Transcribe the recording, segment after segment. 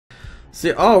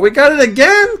See, oh, we got it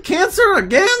again? Cancer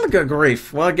again? Good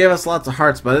grief. Well, it gave us lots of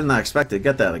hearts, but I did not expect to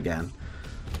get that again.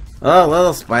 Oh,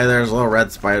 little spiders, little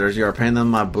red spiders. You're a pain in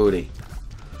my booty.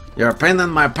 You're a pain in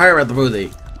my pirate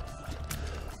booty.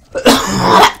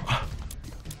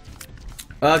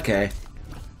 Okay.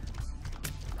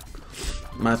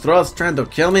 My throat's trying to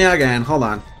kill me again. Hold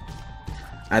on.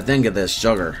 I think it is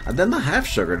sugar. I did not have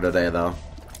sugar today, though.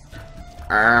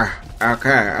 Okay.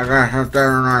 I got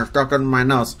something stuck in my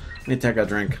nose. Let me take a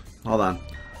drink. Hold on.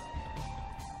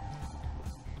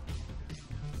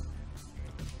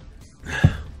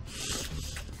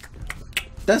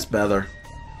 That's better.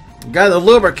 Gotta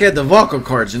lubricate the vocal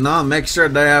cords, you know, and make sure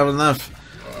they have enough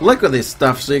liquidy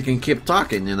stuff so you can keep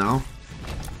talking, you know.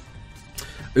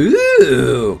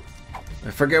 Ooh!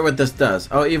 I forget what this does.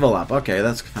 Oh, evil up. Okay,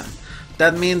 that's fine.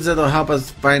 That means it'll help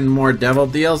us find more devil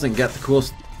deals and get the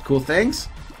cool things.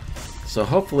 So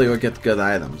hopefully we'll get good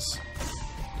items.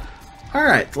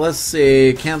 Alright, let's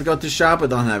see. Can't go to shop. We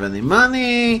don't have any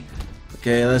money.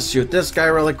 Okay, let's shoot this guy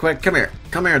really quick. Come here.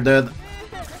 Come here, dude.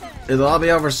 It'll all be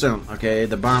over soon. Okay,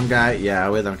 the bomb guy. Yeah,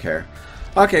 we don't care.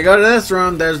 Okay, go to this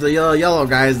room. There's the yellow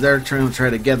guys. They're trying to try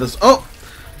to get us. Oh!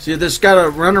 So you just gotta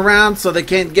run around so they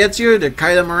can't get you. To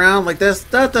kite them around like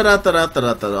this. Like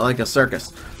a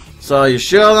circus. So you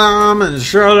shoot them and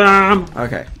shoot them.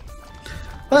 Okay.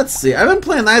 Let's see. I've been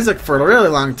playing Isaac for a really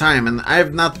long time, and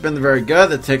I've not been very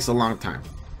good. It takes a long time.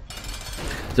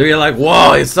 So you're like,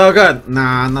 whoa, he's so good.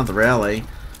 Nah, not really.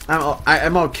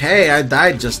 I'm okay. I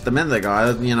died just a minute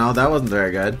ago. You know, that wasn't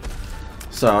very good.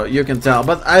 So you can tell.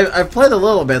 But I've played a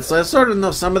little bit, so I sort of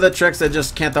know some of the tricks. I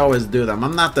just can't always do them.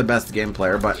 I'm not the best game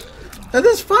player, but it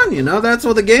is fun, you know. That's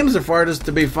what the games are for, just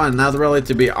to be fun, not really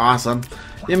to be awesome.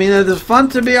 I mean, it is fun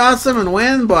to be awesome and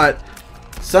win, but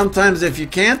sometimes if you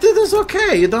can't, it is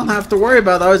okay. You don't have to worry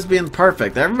about always being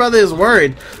perfect. Everybody is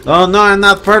worried. Oh, no, I'm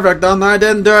not perfect. Oh, no, I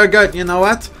didn't do it good. You know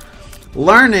what?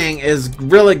 Learning is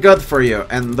really good for you.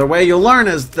 And the way you learn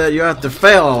is that you have to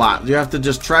fail a lot. You have to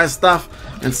just try stuff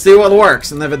and see what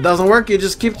works. And if it doesn't work, you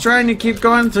just keep trying. You keep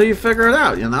going until you figure it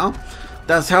out, you know?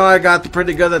 That's how I got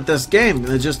pretty good at this game.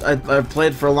 I've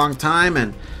played for a long time,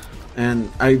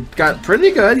 and I got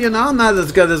pretty good, you know, not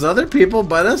as good as other people,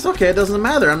 but it's okay, it doesn't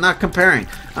matter. I'm not comparing.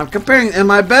 I'm comparing,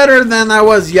 am I better than I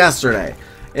was yesterday?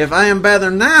 If I am better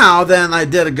now, then I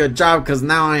did a good job, because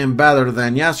now I am better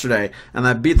than yesterday, and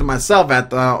I beat myself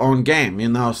at the own game, you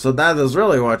know, so that is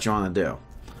really what you want to do.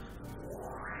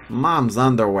 Mom's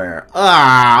underwear.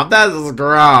 Ah, that is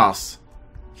gross.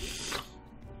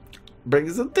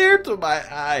 Brings a tear to my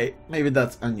eye. Maybe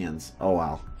that's onions. Oh,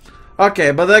 wow.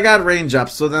 Okay, but I got range up,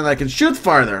 so then I can shoot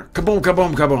farther. Kaboom,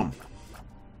 kaboom, kaboom.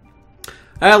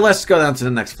 Alright, let's go down to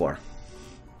the next floor.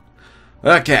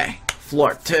 Okay,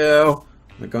 floor 2.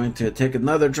 We're going to take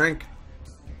another drink.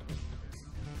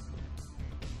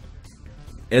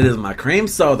 It is my cream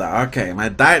soda. Okay, my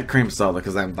diet cream soda,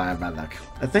 because I'm diabetic.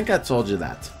 I think I told you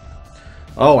that.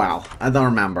 Oh, wow. I don't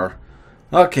remember.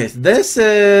 Okay, so this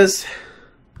is...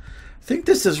 I think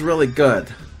this is really good.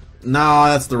 No,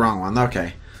 that's the wrong one.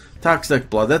 Okay. Toxic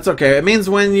blood. That's okay. It means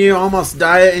when you almost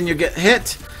die and you get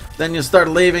hit, then you start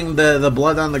leaving the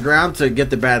blood on the ground to get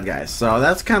the bad guys. So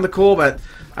that's kind of cool, but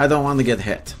I don't want to get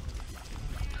hit.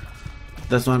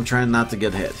 That's why I'm trying not to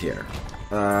get hit here.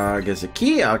 I guess a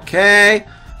key. Okay.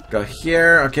 Go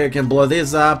here. Okay, I can blow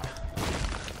these up.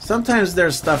 Sometimes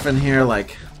there's stuff in here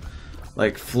like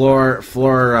floor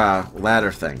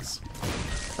ladder things.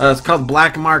 It's called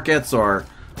black markets or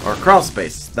crawl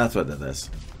space. That's what it is.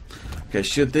 Okay,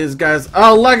 shoot these guys.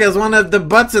 Oh, look, it's one of the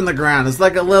butts in the ground. It's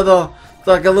like a little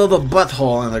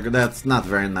butthole in the. That's not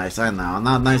very nice. I know,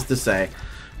 not nice to say,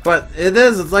 but it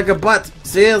is. It's like a butt.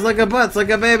 See, it's like a butt. It's like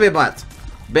a baby butt.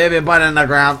 Baby butt in the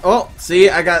ground. Oh, see,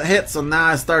 I got hit, so now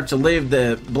I start to leave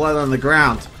the blood on the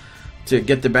ground to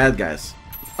get the bad guys.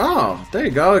 Oh, there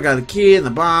you go. I got a key and the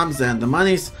bombs and the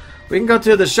monies. We can go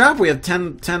to the shop. We have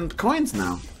 10 coins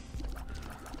now.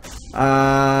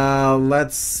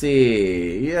 Let's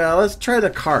see. Yeah, let's try the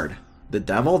card. The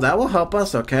devil, that will help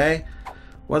us, okay?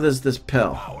 What is this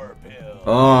pill? Power pill.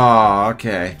 Oh,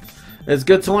 okay. It's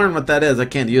good to learn what that is. I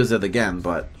can't use it again,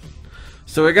 but...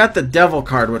 So we got the devil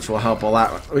card, which will help a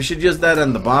lot. We should use that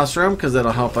in the boss room, because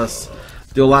it'll help us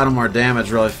do a lot of more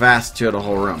damage really fast to the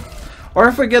whole room. Or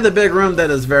if we get a big room that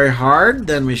is very hard,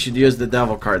 then we should use the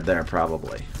devil card there,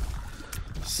 probably.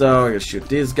 So, you shoot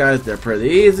these guys. They're pretty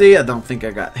easy. I don't think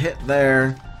I got hit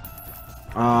there.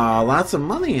 Lots of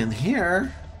money in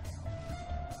here.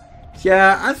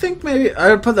 Yeah, I think maybe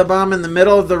I would put the bomb in the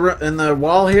middle of the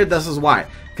wall here. This is why.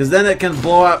 Because then it can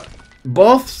blow up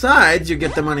both sides. You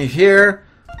get the money here.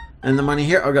 And the money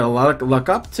here, I got a lot of luck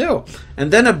up too.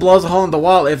 And then it blows a hole in the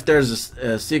wall if there's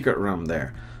a secret room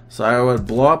there. So I would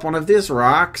blow up one of these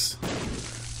rocks.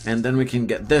 And then we can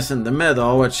get this in the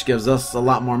middle, which gives us a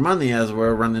lot more money as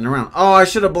we're running around. Oh, I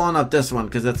should have blown up this one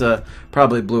because it's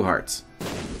probably blue hearts.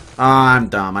 Oh, I'm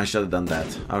dumb. I should have done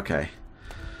that. Okay.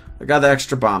 I got the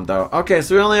extra bomb though. Okay,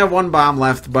 so we only have one bomb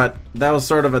left, but that was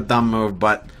sort of a dumb move,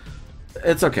 but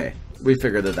it's okay. We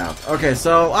figured it out. Okay,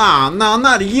 so, oh no,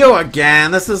 not you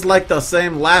again. This is like the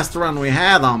same last run we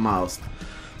had almost.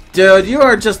 Dude, you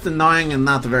are just annoying and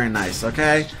not very nice,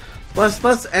 okay?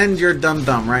 Let's end your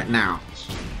dum-dum right now.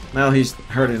 Well, he's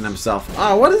hurting himself.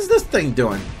 Oh, what is this thing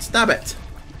doing? Stop it.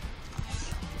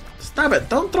 Stop it.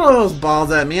 Don't throw those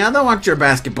balls at me. I don't want your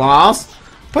basketballs.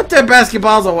 Put their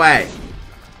basketballs away.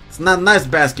 It's not nice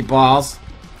basketballs.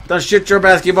 Don't shoot your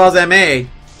basketballs at me.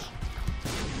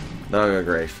 Oh,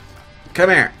 grief. Come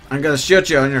here. I'm gonna shoot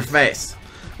you in your face.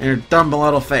 In your dumb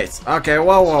little face. Okay,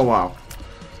 whoa, whoa, whoa.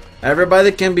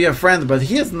 Everybody can be a friend, but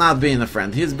he is not being a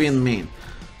friend. He's being mean.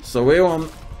 So we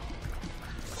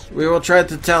will try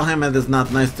to tell him it is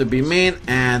not nice to be mean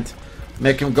and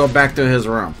make him go back to his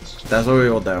room. That's what we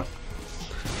will do.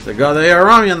 So go to your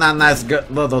room, you not nice good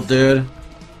little dude.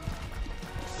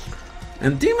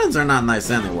 And demons are not nice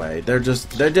anyway. They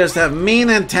just have mean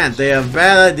intent. They have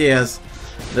bad ideas.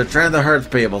 They're trying to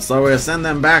hurt people. So we send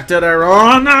them back to their room.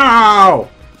 Oh no!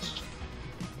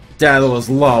 That was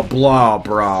low blow,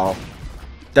 bro.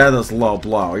 That is low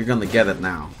blow. You're gonna get it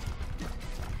now.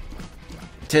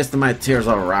 Taste of my tears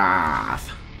of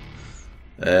wrath.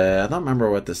 I don't remember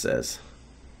what this is.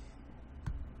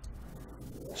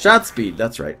 Shot speed,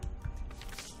 that's right.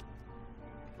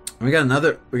 We got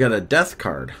a death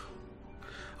card.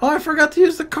 Oh, I forgot to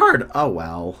use the card. Oh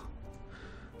well.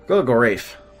 Go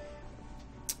Rafe.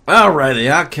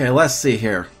 Alrighty, okay, let's see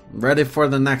here. Ready for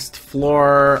the next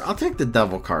floor. I'll take the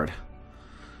devil card.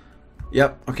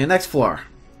 Yep, okay, next floor.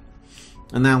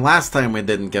 And then last time we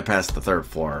didn't get past the third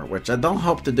floor, which I don't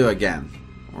hope to do again.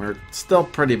 We're still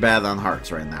pretty bad on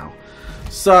hearts right now.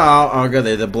 So, oh good,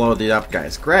 they did blow the up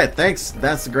guys. Great, thanks.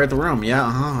 That's a great room. Yeah,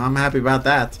 I'm happy about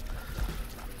that.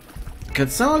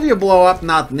 Could some of you blow up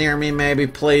not near me maybe,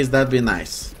 please? That'd be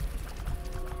nice.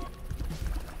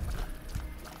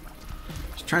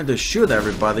 Just trying to shoot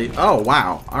everybody. Oh,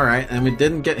 wow. Alright, and we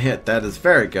didn't get hit. That is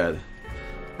very good.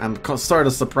 I'm sort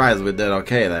of surprised we did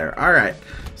okay there. Alright.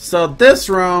 So this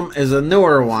room is a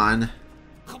newer one.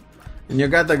 And you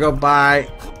got to go by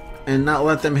and not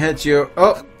let them hit you.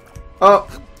 Oh! Oh!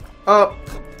 Oh!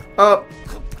 Oh!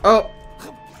 Oh!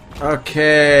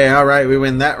 Okay, alright, we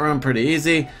win that room pretty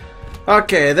easy.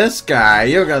 Okay, this guy,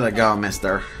 you gotta go,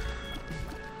 mister.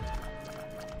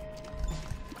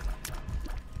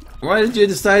 Why did you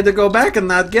decide to go back and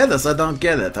not get us? I don't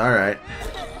get it. Alright.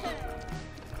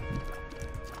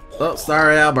 Oh,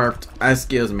 sorry, Albert.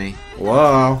 Excuse me.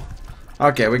 Whoa.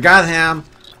 Okay, we got him.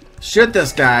 Shoot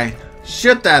this guy.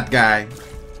 Shoot that guy.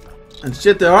 And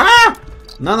shoot the... Ah!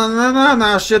 No, no, no, no,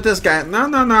 no. Shoot this guy. No,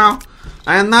 no, no.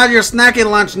 I am not your snacky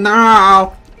lunch.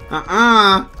 No.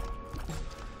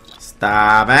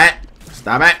 Stop it.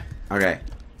 Stop it. Okay.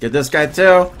 Get this guy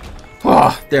too.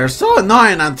 Oh, they're so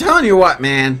annoying. I'm telling you what,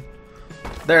 man.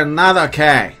 They're not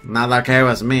okay. Not okay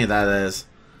with me, that is.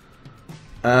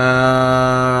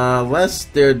 Let's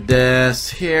do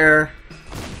this here.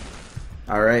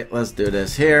 Alright, let's do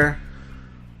this here.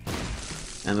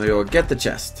 And we will get the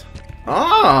chest.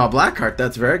 Oh, black heart.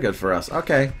 That's very good for us.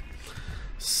 Okay.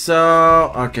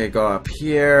 So, okay, go up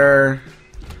here.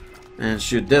 And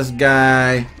shoot this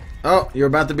guy. Oh, you're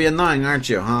about to be annoying, aren't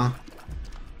you, huh?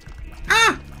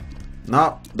 Ah!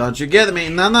 No, don't you get me.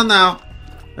 No, no, no.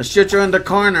 I'll shoot you in the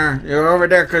corner. You're over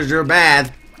there because you're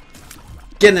bad.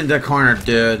 Get in the corner,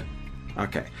 dude.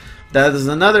 Okay. That is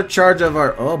another charge of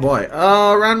our... Oh, boy.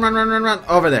 Oh, run, run, run, run, run.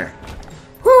 Over there.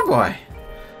 Whoo, boy.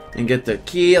 And get the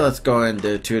key. Let's go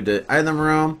into the item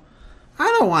room. I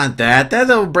don't want that.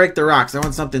 That'll break the rocks. I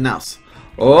want something else.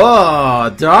 Oh,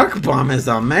 Dark Bomb is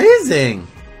amazing.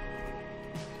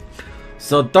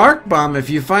 So Dark Bomb, if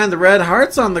you find the red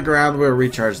hearts on the ground, we'll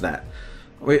recharge that.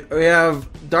 We have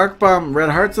Dark Bomb red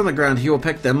hearts on the ground. He will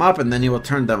pick them up and then he will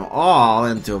turn them all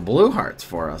into blue hearts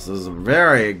for us. This is a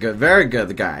very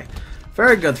good guy.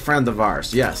 Very good friend of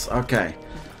ours. Yes, okay.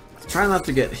 Let's try not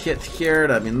to get hit here.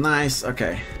 That'd be nice.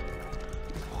 Okay.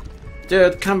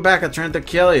 Dude, come back. I'm trying to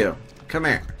kill you. Come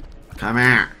here. Come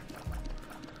here.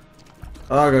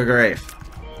 Oh, good grief.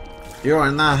 You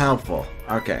are not helpful.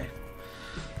 Okay.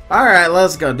 Alright,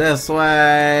 let's go this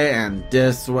way and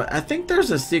this way. I think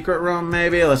there's a secret room,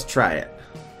 maybe. Let's try it.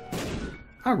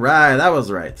 Alright, that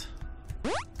was right.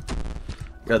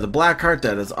 Got the black heart,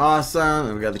 that is awesome.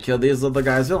 And we got to kill these little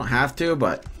guys. We don't have to,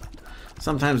 but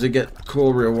sometimes we get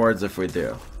cool rewards if we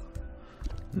do.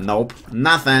 Nope.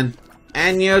 Nothing.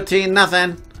 NUT,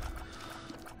 nothing.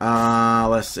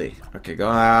 Let's see. Okay, go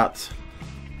out.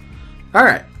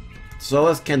 Alright. So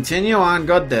let's continue on.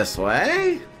 Go this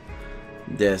way.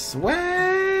 This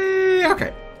way.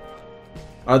 Okay.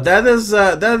 Oh, that is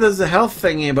a health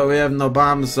thingy, but we have no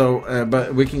bombs, so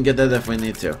but we can get that if we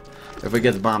need to. If we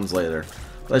get the bombs later.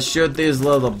 Let's shoot these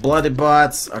little bloody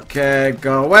bots. Okay,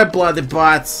 go away, bloody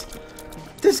bots.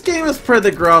 This game is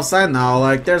pretty gross, I know.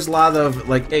 Like, there's a lot of,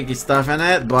 like, icky stuff in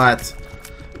it, but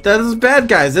that is bad,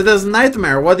 guys. It is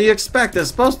Nightmare. What do you expect? It's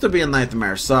supposed to be a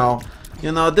nightmare, so,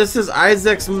 you know, this is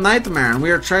Isaac's nightmare, and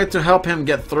we are trying to help him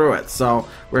get through it. So,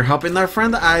 we're helping our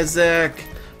friend Isaac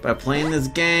by playing this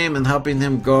game and helping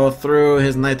him go through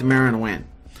his nightmare and win.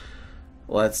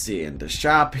 Let's see, in the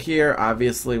shop here,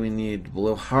 obviously we need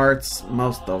blue hearts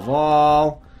most of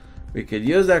all. We could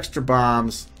use extra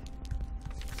bombs.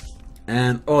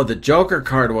 And, oh, the Joker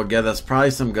card will get us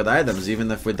probably some good items,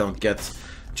 even if we don't get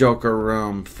Joker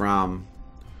room from,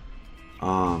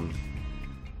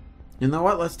 you know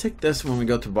what, let's take this when we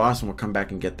go to boss and we'll come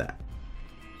back and get that.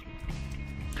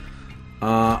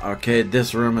 Okay,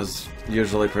 this room is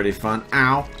usually pretty fun.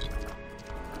 Ow!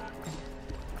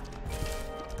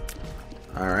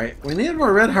 Alright, we need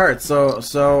more red hearts, so,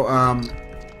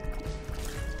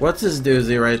 what's this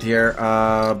doozy right here?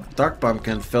 Dark Bum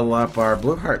can fill up our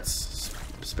blue hearts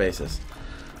spaces.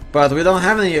 But we don't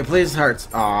have any please hearts.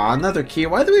 Aw, another key.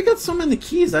 Why do we get so many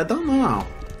keys? I don't know.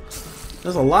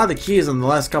 There's a lot of keys in the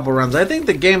last couple runs. I think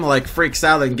the game, like, freaks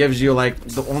out and gives you, like,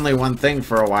 the only one thing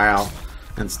for a while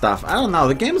and stuff. I don't know.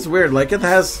 The game's weird. Like, it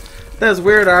has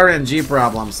weird RNG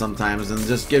problems sometimes and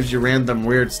just gives you random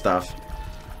weird stuff.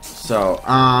 So,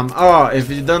 oh, if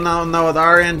you don't know what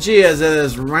RNG is, it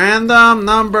is random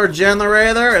number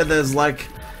generator. It is like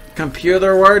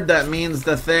computer word that means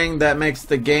the thing that makes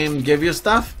the game give you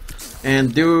stuff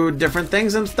and do different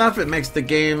things and stuff. It makes the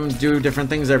game do different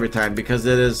things every time because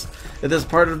it is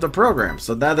part of the program.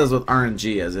 So that is what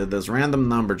RNG is. It is random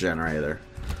number generator.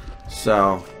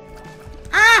 So,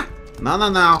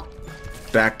 no.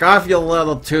 Back off, you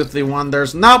little toothy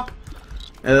wonders. Nope.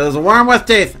 It is a worm with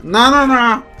teeth.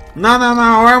 No.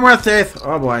 No, worm with teeth.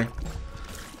 Oh boy.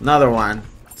 Another one.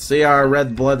 See, our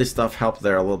red bloody stuff helped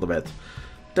there a little bit.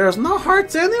 There's no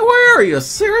hearts anywhere? Are you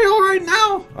cereal right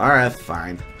now? Alright,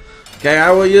 fine. Okay,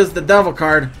 I will use the devil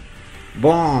card.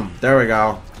 Boom. There we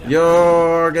go.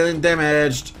 You're getting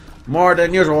damaged. More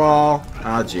than usual.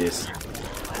 Oh, jeez.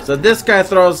 So this guy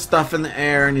throws stuff in the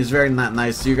air and he's very not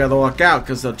nice. So you gotta look out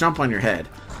because he'll jump on your head.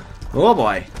 Oh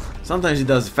boy. Sometimes he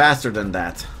does faster than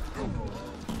that.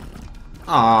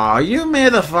 Aw, you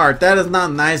made a fart. That is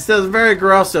not nice. That is very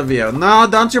gross of you. No,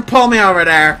 don't you pull me over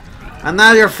there. I'm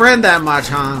not your friend that much,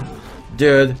 huh?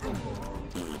 Dude.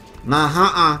 No.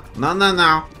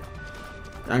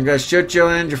 I'm gonna shoot you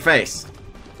in your face.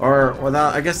 Or,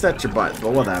 without, I guess that's your butt,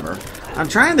 but whatever. I'm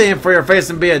trying to aim for your face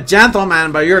and be a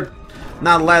gentleman, but you're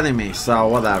not letting me, so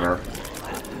whatever.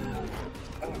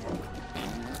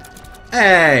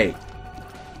 Hey!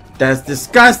 That's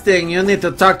disgusting. You need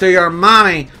to talk to your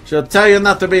mommy. She'll tell you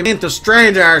not to be mean to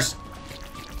strangers.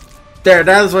 There,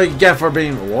 that is what you get for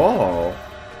being... Whoa.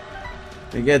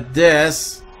 We get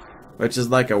this, which is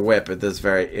like a whip. It is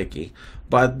very icky.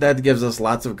 But that gives us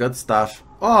lots of good stuff.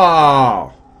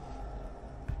 Oh!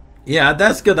 Yeah,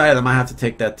 that's a good item. I have to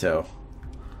take that too.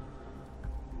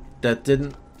 That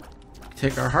didn't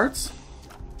take our hearts?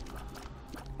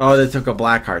 Oh, they took a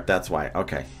black heart. That's why.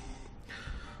 Okay.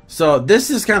 So this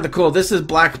is kind of cool. This is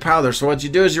black powder. So what you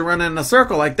do is you run in a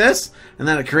circle like this, and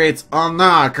then it creates, oh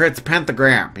no, it creates a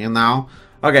pentagram, you know?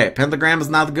 Okay, pentagram is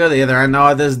not good either. I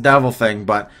know this devil thing,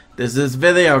 but this is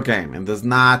video game, and this is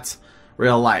not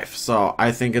real life. So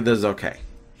I think it is okay.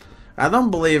 I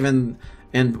don't believe in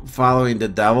following the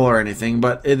devil or anything,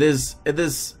 but it is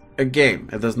a game.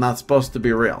 It is not supposed to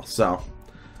be real. So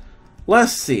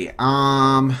let's see.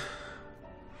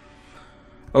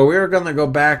 Oh, we were gonna go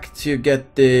back to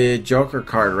get the Joker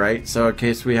card, right? So in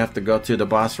case we have to go to the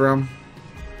boss room.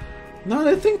 No,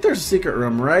 I think there's a secret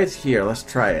room right here. Let's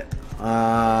try it.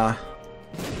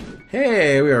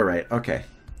 Hey, we were right. Okay.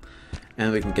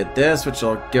 And we can get this, which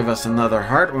will give us another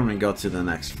heart when we go to the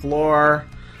next floor.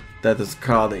 That is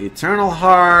called the Eternal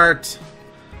Heart.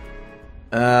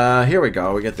 Here we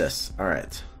go. We get this.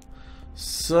 Alright.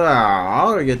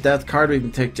 So, we get that card. We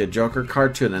can take the Joker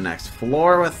card to the next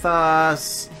floor with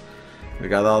us. We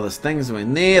got all these things we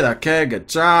need. Okay, good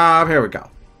job. Here we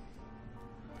go.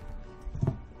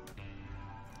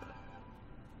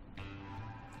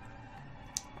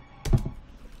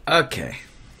 Okay.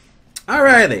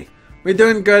 Alrighty. We're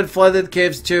doing good. Flooded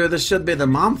Caves 2. This should be the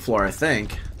mom floor, I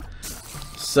think.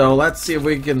 So let's see if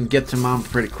we can get to mom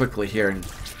pretty quickly here and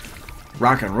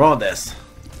rock and roll this.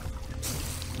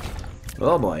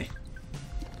 Oh boy.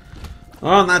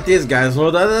 Oh, not these guys.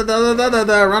 Oh,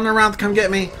 run around, come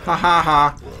get me. Ha ha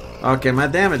ha. Okay, my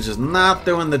damage is not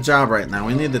doing the job right now.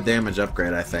 We need the damage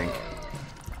upgrade, I think.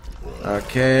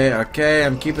 Okay, okay.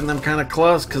 I'm keeping them kind of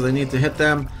close because I need to hit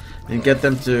them and get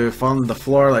them to fall on the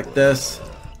floor like this.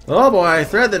 Oh boy,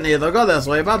 thread the needle. Go this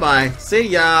way. Bye-bye. See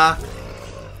ya.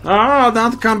 Oh,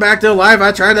 don't come back to life.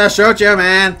 I tried to shoot you,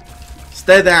 man.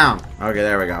 Stay down. Okay,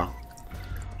 there we go.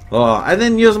 Oh, I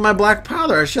didn't use my black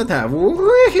powder. I should have.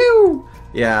 Woohoo!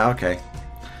 Yeah, okay.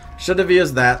 Should have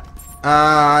used that.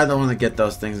 I don't want to get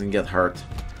those things and get hurt.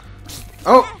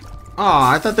 Oh! Oh,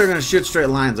 I thought they were going to shoot straight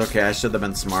lines. Okay, I should have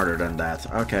been smarter than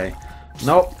that. Okay.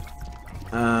 Nope.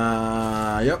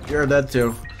 Yep, you're dead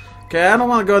too. Okay, I don't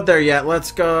want to go there yet.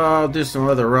 Let's go do some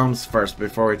other rooms first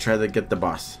before we try to get the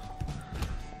boss.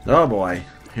 Oh boy.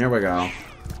 Here we go.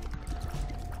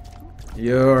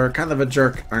 You're kind of a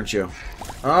jerk, aren't you?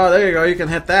 Oh, there you go. You can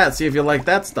hit that. See if you like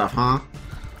that stuff, huh?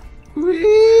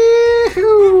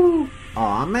 Wee-hoo!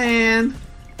 Aw, man.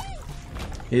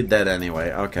 He's dead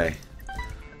anyway. Okay.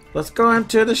 Let's go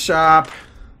into the shop.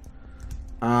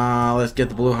 Let's get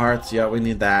the blue hearts. Yeah, we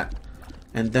need that.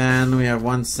 And then we have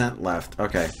 1 cent left.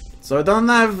 Okay. So I don't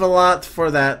have a lot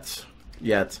for that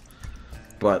yet.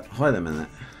 But, wait a minute.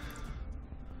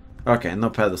 Okay, no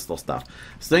pedestal stuff.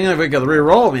 I was thinking if we could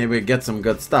re-roll, maybe we'd get some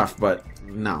good stuff. But,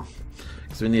 no.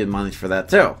 Because we need money for that,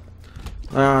 too.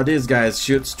 These guys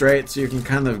shoot straight, so you can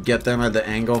kind of get them at the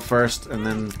angle first, and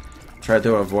then try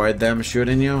to avoid them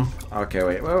shooting you. Okay,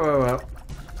 wait, whoa.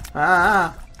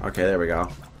 Ah! Okay, there we go.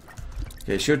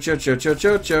 Okay, shoot,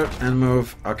 and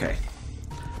move. Okay.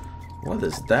 What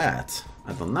is that?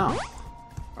 I don't know.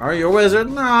 Are you a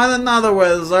wizard? No, I'm not a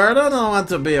wizard. I don't want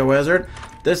to be a wizard.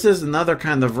 This is another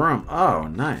kind of room. Oh,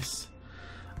 nice.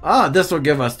 Oh, this will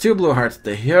give us 2 blue hearts.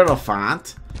 The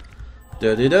Hierophant.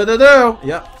 Do-do-do-do-do.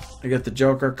 Yep. I get the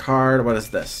Joker card. What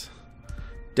is this?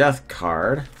 Death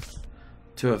card.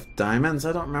 2 of diamonds.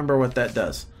 I don't remember what that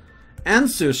does.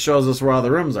 Ansus shows us where all the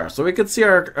rooms are. So we could see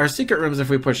our secret rooms if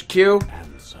we push Q.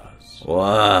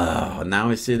 Whoa. Now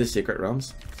we see the secret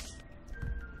rooms.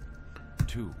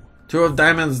 2 of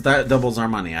diamonds. That doubles our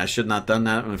money. I should not have done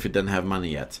that if we didn't have money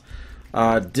yet.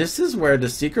 This is where the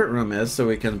secret room is, so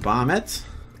we can bomb it.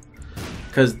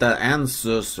 Because the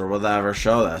Ansus or whatever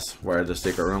showed us where the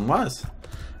secret room was.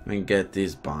 We can get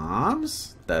these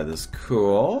bombs. That is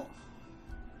cool.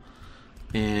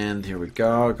 And here we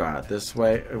go. Go out this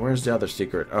way. Where's the other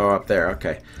secret? Oh, up there.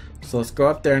 Okay. So let's go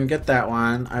up there and get that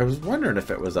one. I was wondering if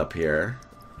it was up here.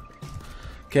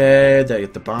 Okay. Did I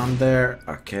get the bomb there?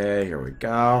 Okay. Here we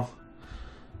go.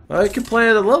 Well, you can play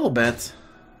it a little bit.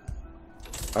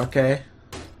 Okay.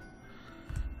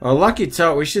 Well, Lucky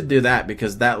Tote, we should do that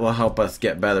because that will help us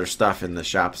get better stuff in the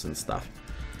shops and stuff.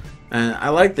 And I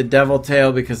like the Devil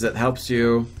Tail because it helps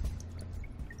you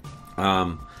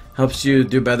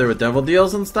do better with devil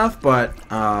deals and stuff, but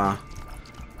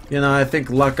you know, I think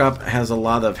Luck Up has a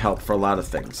lot of help for a lot of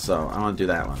things, so I want to do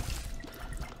that one.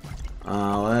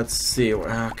 Let's see.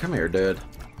 Come here, dude.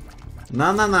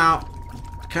 No.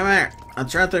 Come here. I'm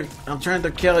trying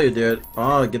to kill you, dude.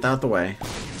 Oh, get out the way.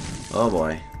 Oh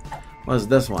boy. What is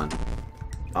this one?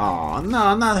 Oh,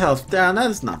 no, not health down. That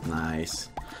is not nice.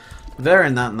 Very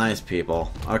not nice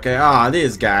people. Okay,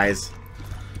 these guys.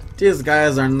 These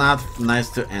guys are not nice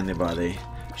to anybody.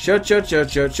 Shoot you.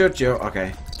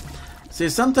 Okay. See,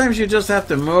 sometimes you just have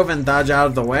to move and dodge out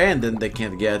of the way and then they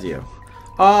can't get you.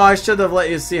 Oh, I should have let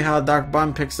you see how Dark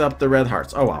Bun picks up the red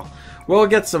hearts. Oh well. We'll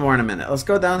get some more in a minute. Let's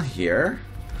go down here.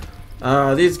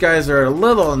 These guys are a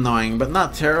little annoying, but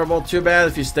not terrible. Too bad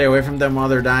if you stay away from them while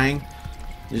they're dying.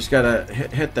 You just gotta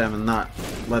hit them and not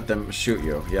let them shoot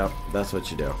you. Yep, that's what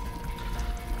you do.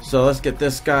 So let's get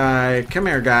this guy. Come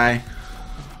here, guy.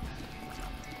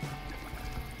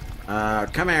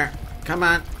 Come here. Come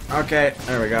on. Okay,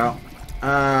 there we go.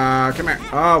 Come here.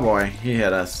 Oh boy, he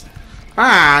hit us.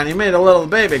 And he made a little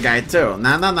baby guy too.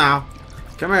 No.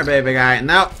 Come here, baby guy.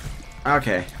 Nope.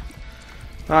 Okay.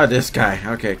 Oh, this guy.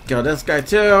 Okay, kill this guy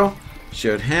too.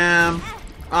 Shoot him.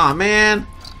 Oh man.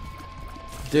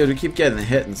 Dude, we keep getting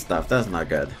hit and stuff. That's not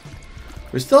good.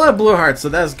 We still have blue hearts, so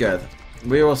that's good.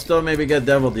 We will still maybe get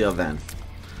Devil Deal then.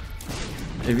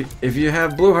 If you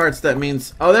have blue hearts, that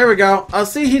means... Oh, there we go. Oh,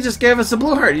 see, he just gave us a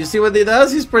blue heart. You see what he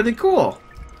does? He's pretty cool.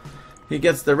 He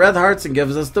gets the red hearts and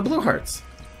gives us the blue hearts.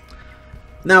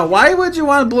 Now, why would you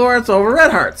want blue hearts over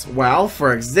red hearts? Well,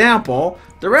 for example,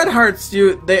 the red hearts,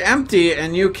 they empty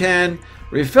and you can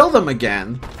refill them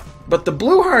again. But the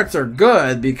blue hearts are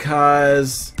good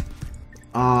because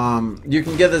you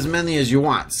can get as many as you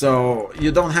want. So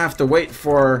you don't have to wait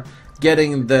for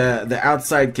getting the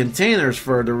outside containers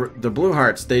for the blue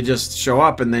hearts. They just show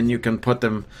up and then you can put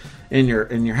them in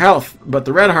your health. But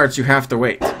the red hearts you have to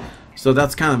wait. So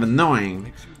that's kind of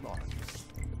annoying.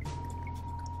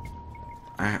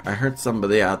 I heard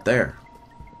somebody out there.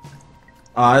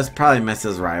 Oh, it's probably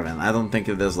Mrs. Riven. I don't think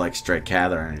it is like Stray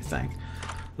Cat or anything.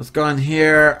 Let's go in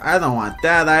here. I don't want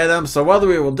that item. So what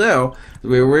we will do is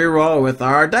we reroll with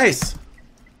our dice.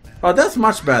 Oh, that's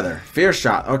much better. Fear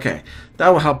shot. Okay. That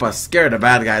will help us scare the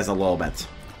bad guys a little bit.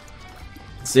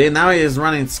 See, now he is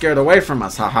running scared away from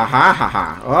us. Ha ha ha ha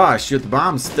ha. Oh, I shoot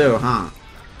bombs too, huh?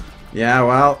 Yeah,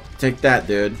 well, take that,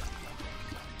 dude.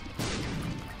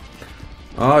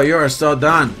 Oh, you are so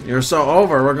done. You're so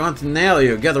over. We're going to nail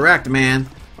you. Get wrecked, man.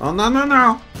 Oh, no, no,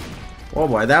 no. Oh,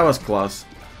 boy, that was close.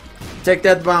 Take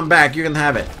that bomb back. You can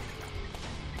have it.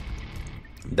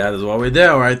 That is what we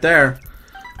do right there.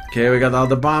 Okay, we got all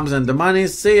the bombs and the money.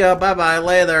 See ya. Bye-bye.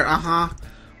 Later. Uh-huh.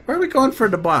 Where are we going for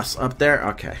the boss? Up there?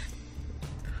 Okay.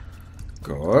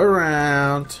 Go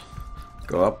around.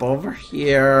 Go up over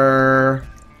here.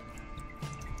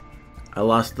 I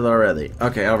lost it already.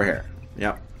 Okay, over here.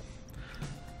 Yep.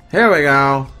 Here we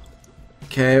go.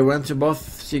 Okay, went to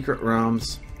both secret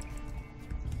rooms.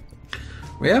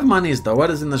 We have monies though. What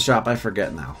is in the shop? I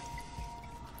forget now.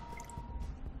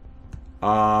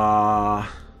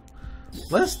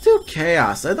 Let's do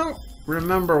chaos. I don't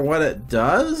remember what it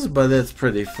does, but it's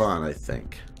pretty fun, I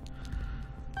think.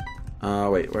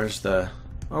 Wait, where's the...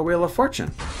 Oh, Wheel of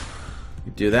Fortune.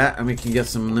 We do that and we can get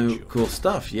some new cool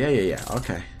stuff. Yeah.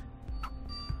 Okay.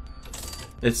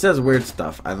 It says weird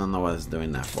stuff. I don't know what it's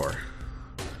doing that for.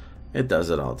 It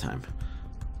does it all the time.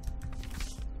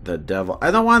 The devil. I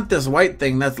don't want this white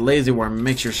thing that's lazy worm.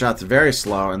 Makes your shots very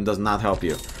slow and does not help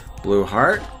you. Blue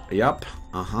heart. Yup.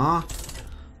 Uh-huh.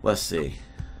 Let's see.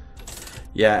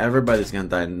 Yeah, everybody's gonna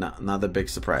die. Not a big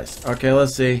surprise. Okay,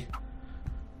 let's see.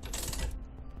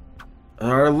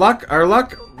 Our luck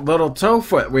little toe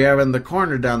foot we have in the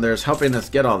corner down there is helping us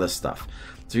get all this stuff.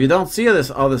 So if you don't see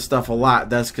all this stuff a lot,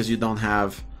 that's because you don't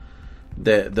have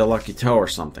the lucky toe or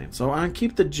something. So I'm gonna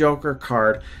keep the Joker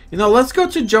card. You know, let's go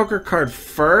to Joker card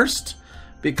first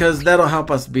because that'll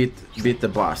help us beat the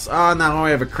boss. Oh, now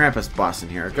we have a Krampus boss in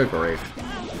here. Good grief!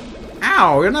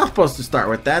 Ow! You're not supposed to start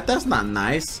with that. That's not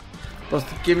nice. Supposed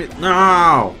to give me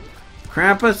no,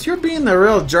 Krampus. You're being the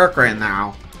real jerk right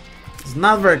now. It's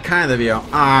not very kind of you.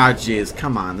 Ah, jeez,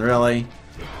 come on, really.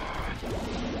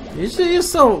 You're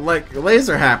so, like,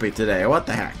 laser happy today. What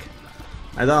the heck?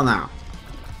 I don't know.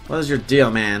 What is your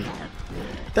deal, man?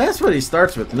 That's what he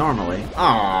starts with normally.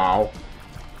 Oh.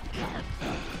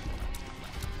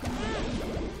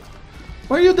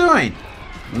 What are you doing?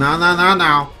 No.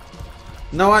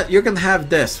 You know what? You can have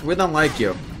this. We don't like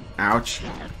you. Ouch.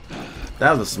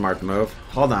 That was a smart move.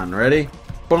 Hold on. Ready?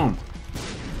 Boom.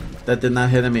 That did not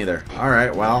hit him either.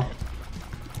 Alright, well.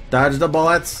 Dodge the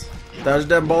bullets. Dodge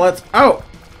them bullets. Oh!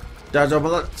 Dodge the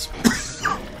bullets.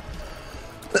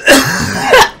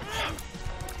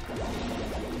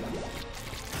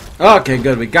 Okay,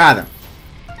 good. We got him.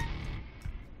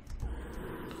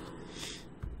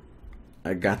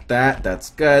 I got that.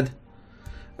 That's good.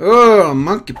 Oh,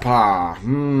 monkey paw. I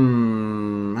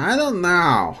don't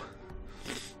know.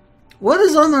 What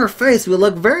is on our face? We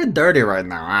look very dirty right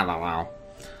now. I don't know.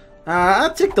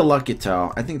 I'll take the lucky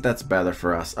toe. I think that's better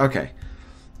for us. Okay.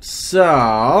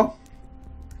 So...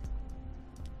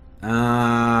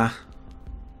 I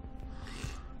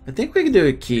think we can do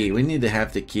a key. We need to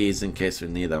have the keys in case we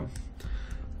need them.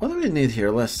 What do we need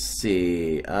here? Let's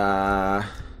see. No.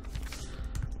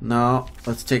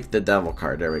 Let's take the devil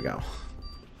card. There we go.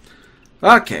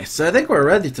 Okay, so I think we're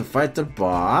ready to fight the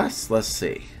boss. Let's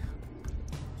see.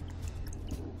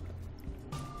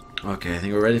 Okay, I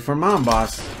think we're ready for Mom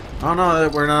Boss. Oh no,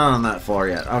 we're not on that floor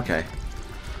yet. Okay.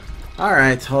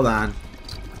 Alright, hold on.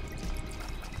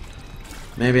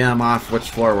 Maybe I'm off which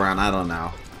floor we're on. I don't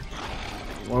know.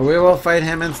 Well, we will fight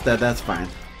him instead. That's fine.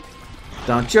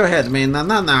 Don't you hit me.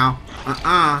 No.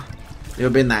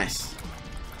 You'll be nice.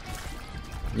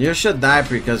 You should die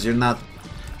because you're not...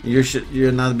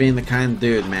 You're not being the kind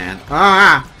dude, man.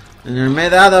 And you're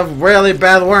made out of really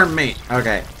bad worm meat.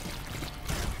 Okay.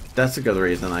 That's a good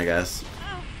reason, I guess.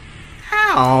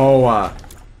 Ow!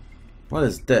 What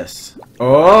is this?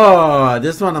 Oh,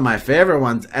 this is one of my favorite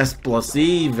ones.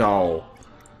 Explosivo.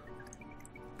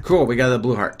 Cool, we got a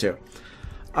blue heart too.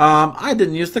 I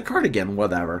didn't use the card again.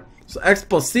 Whatever. So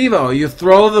Explosivo, you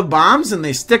throw the bombs and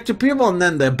they stick to people and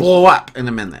then they blow up in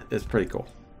a minute. It's pretty cool.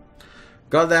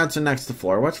 Go down to next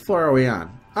floor. What floor are we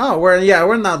on? Oh,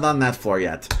 we're not on that floor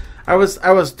yet. I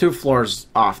was 2 floors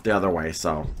off the other way,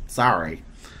 so sorry.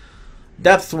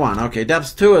 Depth 1. Okay,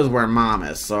 depth 2 is where Mom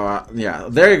is. So yeah,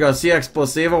 there you go. See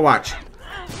Explosivo. Watch.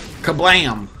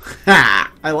 Kablam!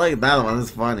 Ha! I like that one. It's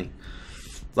funny.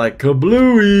 Like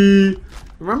kablooey. It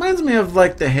reminds me of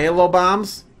like the Halo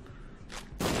bombs.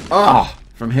 Oh,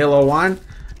 from Halo 1.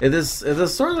 It is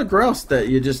sort of gross that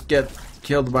you just get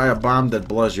killed by a bomb that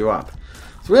blows you up.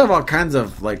 So we have all kinds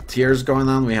of like tiers going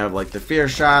on. We have like the fear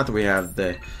shot. We have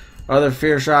the other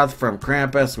fear shots from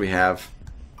Krampus. We have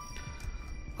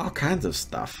all kinds of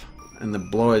stuff. And the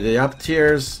blow it up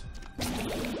tiers.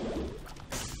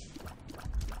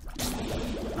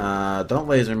 Don't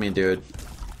laser me, dude.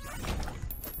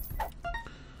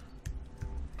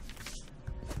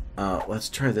 Let's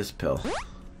try this pill.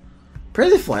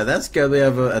 Pretty fly, that's good. We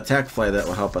have an attack fly that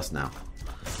will help us now.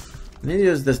 I need to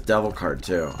use this devil card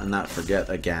too, and not forget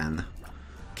again.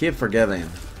 Keep forgetting.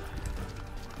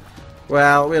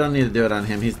 Well, we don't need to do it on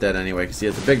him. He's dead anyway, because he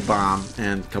has a big bomb,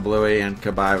 and kablooey, and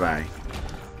kabye-bye.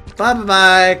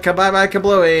 Bye-bye, kabye-bye,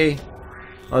 kablooey.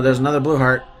 Oh, there's another blue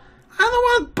heart. I don't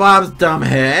want Bob's dumb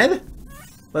head.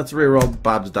 Let's reroll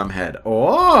Bob's dumb head.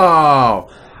 Oh!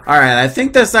 Alright, I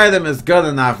think this item is good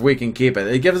enough. We can keep it.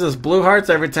 It gives us blue hearts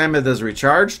every time it is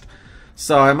recharged.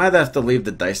 So I might have to leave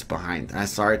the dice behind. I'm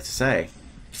sorry to say.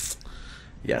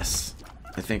 Yes,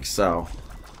 I think so.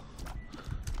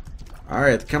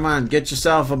 Alright, come on. Get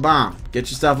yourself a bomb. Get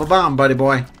yourself a bomb, buddy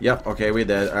boy. Yep, okay, we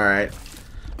did. Alright.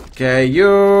 Okay, you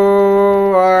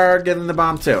are getting the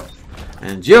bomb too.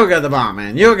 And you get the bomb,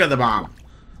 and you get the bomb.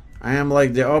 I am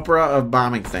like the Oprah of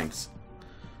bombing things.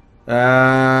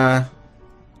 Yeah,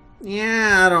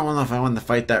 I don't know if I want to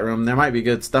fight that room. There might be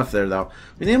good stuff there, though.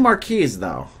 We need more keys,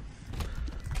 though.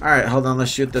 Alright, hold on. Let's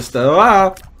shoot this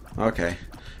stuff. Oh! Okay.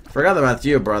 Forgot about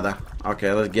you, brother.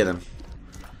 Okay, let's get him.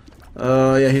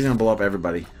 Oh, yeah, he's gonna blow up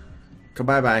everybody.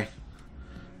 Bye-bye.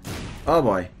 Oh,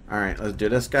 boy. Alright, let's do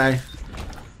this guy.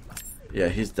 Yeah,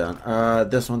 he's done.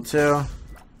 This one, too.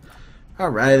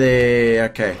 Alrighty.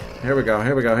 Okay. Here we go.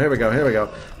 Here we go. Here we go. Here we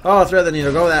go. Oh, thread the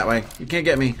needle. Go that way. You can't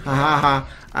get me. Ha ha ha.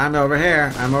 I'm over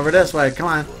here. I'm over this way. Come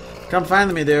on. Come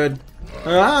find me, dude.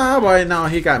 Oh, boy. No,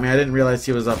 he got me. I didn't realize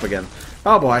he was up again.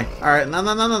 Oh, boy. Alright. No,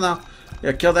 no, no, no, no.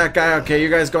 Yeah, kill that guy. Okay, you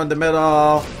guys go in the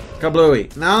middle.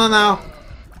 Kablooey. No, no, no.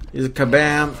 He's a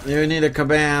kabam. You need a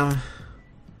kabam.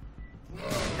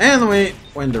 And we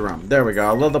win the room. There we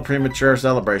go. A little premature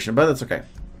celebration, but it's okay.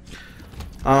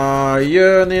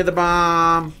 You need the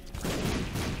bomb.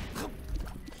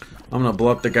 I'm gonna blow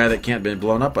up the guy that can't be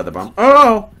blown up by the bomb.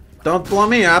 Oh! Don't blow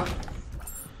me up.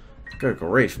 Good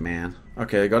grief, man.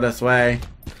 Okay, go this way.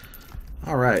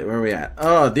 Alright, where are we at?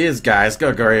 Oh, these guys.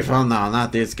 Good grief. Oh, no,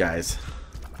 not these guys.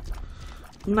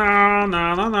 No,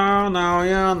 no, no, no, no.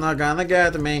 You're not gonna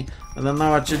get me. I don't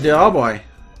know what you do. Oh, boy.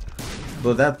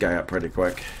 Blew that guy up pretty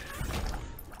quick.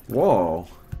 Whoa.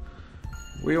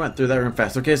 We went through that room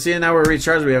fast. Okay, see, now we're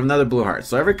recharged. We have another blue heart.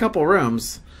 So every couple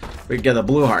rooms, we get a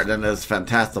blue heart. And it's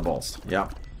Fantastibles.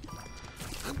 Yep.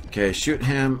 Okay, shoot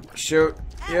him. Shoot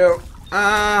you.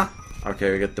 Ah.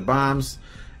 Okay, we get the bombs.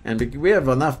 And we have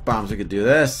enough bombs. We could do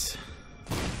this.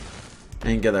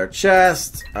 And get our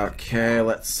chest. Okay,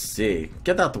 let's see.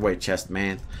 Get out the way, chest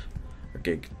man.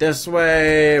 Okay, this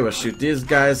way. We'll shoot these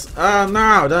guys. Oh,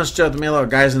 no. Don't shoot me little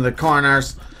guys in the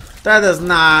corners. That is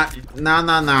not... No,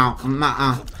 no, no.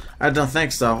 Nuh-uh. I don't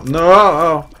think so.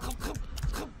 No.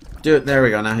 Dude, there we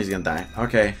go. Now he's gonna die.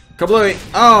 Okay. Kablooey.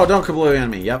 Oh, don't kablooey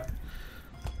on me. Yep.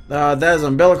 That is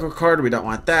umbilical cord. We don't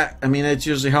want that. I mean, it's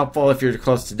usually helpful if you're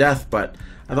close to death, but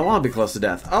I don't want to be close to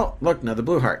death. Oh, look, another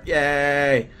blue heart.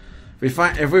 Yay.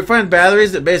 If we find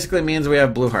batteries, it basically means we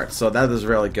have blue hearts. So that is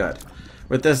really good.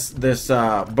 With this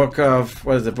book of...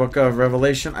 What is it? Book of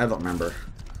Revelation? I don't remember.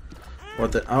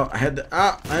 What the... Oh, I had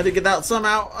to get out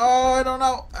somehow. Oh, I don't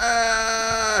know.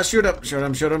 Shoot him. Shoot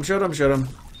him. Shoot him. Shoot him. Shoot him.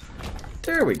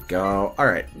 There we go.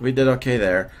 Alright. We did okay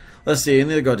there. Let's see. You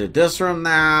need to go to this room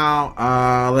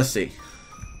now. Let's see.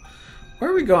 Where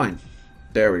are we going?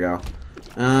 There we go.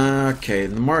 Okay.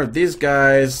 The more of these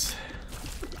guys...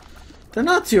 They're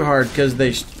not too hard because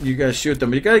you guys shoot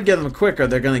them. But you gotta get them quick or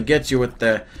they're gonna get you with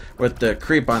the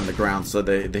creep on the ground. So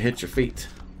they hit your feet.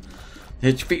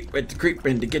 Hit your feet with the creep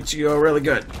and to get you really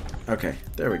good. Okay,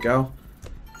 there we go.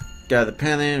 Got the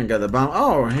penny and got the bomb.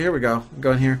 Oh, here we go.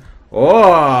 Go in here.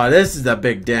 Oh, this is a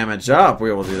big damage up.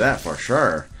 We will do that for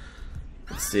sure.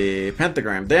 Let's see.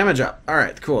 Pentagram. Damage up.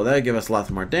 Alright, cool. That'll give us lots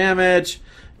more damage.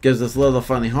 Gives us little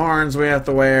funny horns we have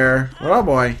to wear. Oh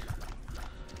boy.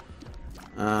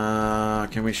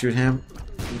 Can we shoot him?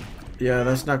 Yeah,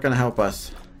 that's not gonna help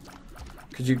us.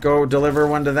 Could you go deliver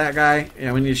one to that guy?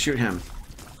 Yeah, we need to shoot him.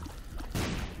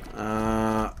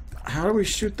 how do we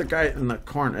shoot the guy in the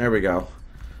corner? There we go.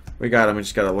 We got him. We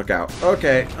just gotta look out.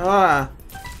 Okay.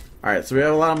 Alright, so we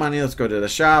have a lot of money. Let's go to the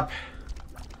shop.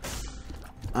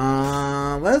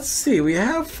 Let's see. We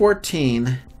have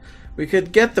 14. We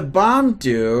could get the bomb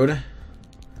dude.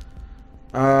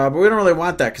 But we don't really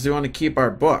want that because we want to keep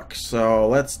our book. So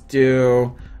let's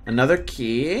do another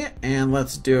key. And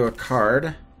let's do a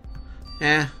card.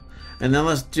 And then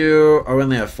let's do... Oh, we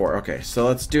only have 4. Okay, so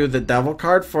let's do the devil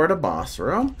card for the boss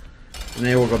room. And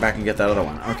then we'll go back and get that other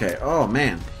one. Okay, oh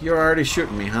man. You're already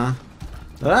shooting me, huh?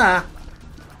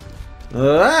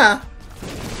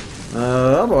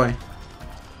 Oh boy.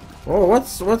 Oh,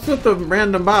 what's with the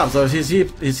random mobs? Oh, is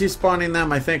he spawning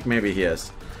them? I think maybe he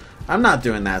is. I'm not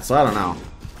doing that, so I don't know.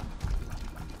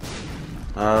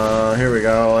 Here we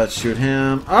go. Let's shoot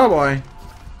him. Oh boy.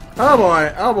 Oh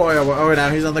boy. Oh boy. Oh boy. Oh, now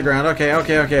he's on the ground. Okay.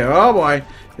 Oh boy.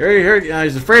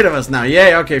 He's afraid of us now.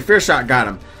 Yay. Okay. Fear shot got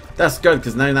him. That's good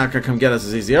because now he's not gonna come get us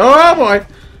as easy. Oh boy.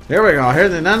 Here we go.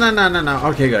 No.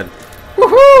 Okay. Good.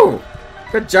 Woohoo!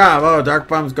 Good job. Oh, Dark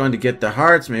Bomb's going to get the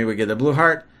hearts. Maybe we get the blue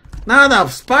heart. No,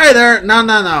 spider!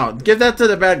 No. Give that to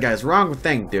the bad guys. Wrong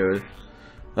thing, dude.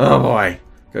 Oh boy.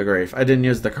 Good grief. I didn't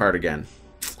use the card again.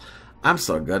 I'm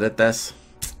so good at this.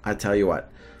 I tell you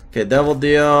what. Okay, devil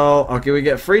deal. Okay, we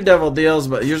get free devil deals,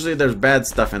 but usually there's bad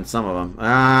stuff in some of them.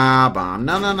 Bomb.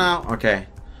 No. Okay.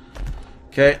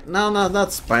 Okay. No,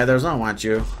 that's spiders. I don't want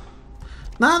you.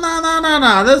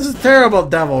 No. This is terrible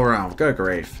devil room. Good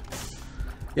grief.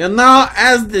 You know,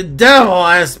 as the devil,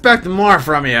 I expect more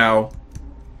from you.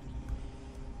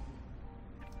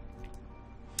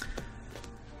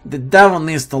 The devil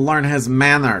needs to learn his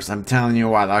manners, I'm telling you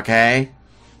what, okay?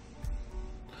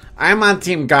 I'm on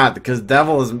Team God, because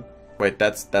devil is... Wait,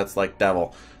 that's like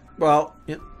devil. Well,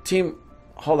 team...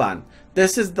 Hold on.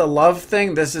 This is the love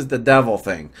thing, this is the devil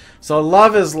thing. So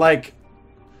love is like...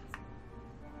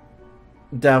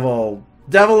 Devil...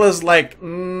 Devil is like...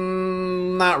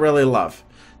 not really love.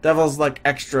 Devil's like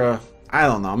extra... I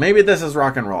don't know. Maybe this is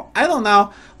rock and roll. I don't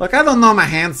know. Look, I don't know my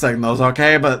hand signals,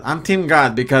 okay? But I'm Team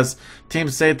God because Team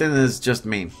Satan is just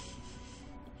mean.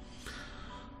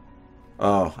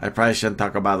 Oh, I probably shouldn't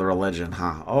talk about the religion,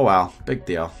 huh? Oh, well. Big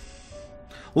deal.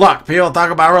 Look, people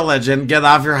talk about religion. Get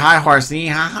off your high horse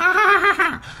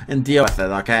and deal with it,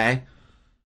 okay?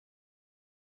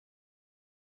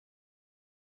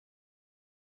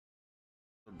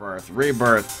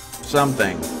 Rebirth,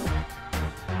 something.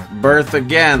 Birth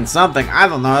again, something. I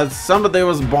don't know. Somebody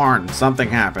was born. Something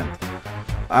happened.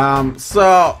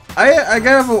 So I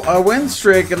got a win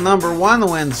streak, a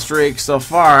 #1 win streak so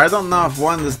far. I don't know if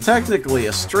 1 is technically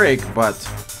a streak, but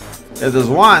it is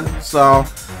 1. So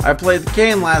I played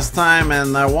Kane last time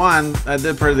and I won. I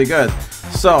did pretty good.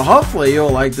 So hopefully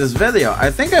you'll like this video.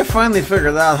 I think I finally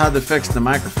figured out how to fix the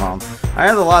microphone. I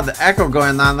had a lot of echo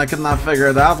going on. I could not figure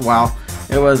it out well.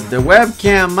 It was the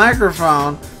webcam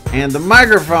microphone and the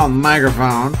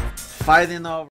microphone fighting over.